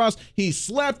reached across, he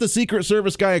slapped the Secret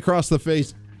Service guy across the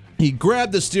face. He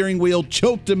grabbed the steering wheel,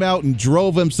 choked him out, and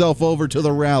drove himself over to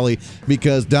the rally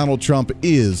because Donald Trump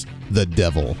is the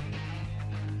devil.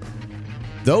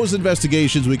 Those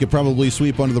investigations we could probably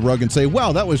sweep under the rug and say,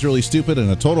 wow, that was really stupid and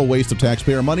a total waste of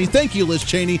taxpayer money. Thank you, Liz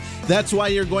Cheney. That's why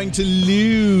you're going to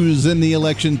lose in the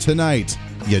election tonight,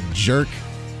 you jerk.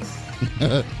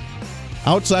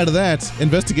 Outside of that,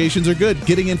 investigations are good.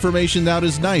 Getting information out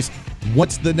is nice.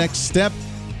 What's the next step?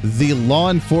 The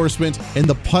law enforcement and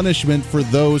the punishment for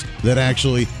those that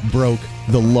actually broke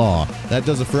the law. That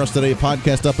does it for us today.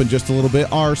 Podcast up in just a little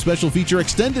bit. Our special feature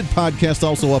extended podcast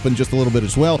also up in just a little bit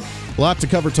as well. A lot to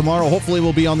cover tomorrow. Hopefully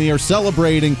we'll be on the air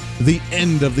celebrating the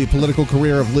end of the political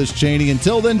career of Liz Cheney.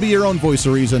 Until then, be your own voice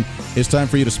of reason. It's time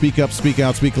for you to speak up, speak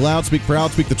out, speak loud, speak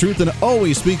proud, speak the truth, and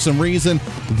always speak some reason.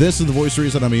 This is the Voice of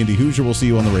Reason. I'm Andy Hoosier. We'll see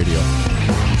you on the radio.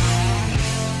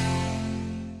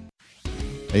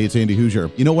 Hey, it's Andy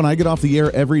Hoosier. You know, when I get off the air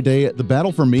every day, the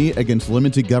battle for me against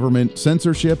limited government,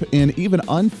 censorship, and even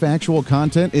unfactual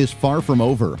content is far from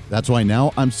over. That's why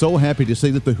now I'm so happy to say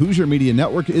that the Hoosier Media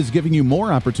Network is giving you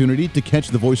more opportunity to catch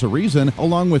the Voice of Reason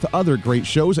along with other great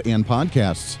shows and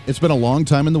podcasts. It's been a long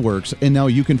time in the works, and now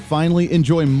you can finally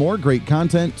enjoy more great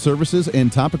content, services,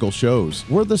 and topical shows.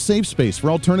 We're the safe space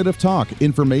for alternative talk,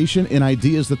 information, and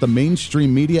ideas that the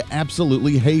mainstream media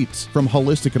absolutely hates. From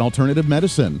holistic and alternative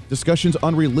medicine, discussions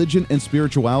on religion and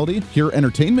spirituality, pure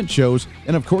entertainment shows,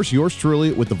 and of course yours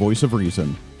truly with the Voice of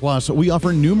Reason. Plus, we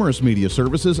offer numerous media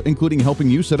services, including helping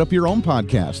you set up your own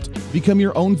podcast. Become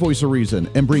your own Voice of Reason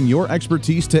and bring your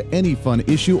expertise to any fun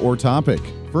issue or topic.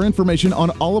 For information on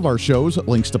all of our shows,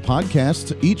 links to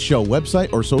podcasts, each show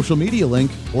website or social media link,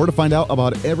 or to find out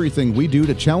about everything we do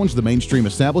to challenge the mainstream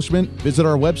establishment, visit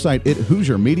our website at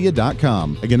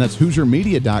HoosierMedia.com. Again, that's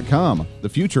HoosierMedia.com, the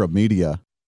future of media.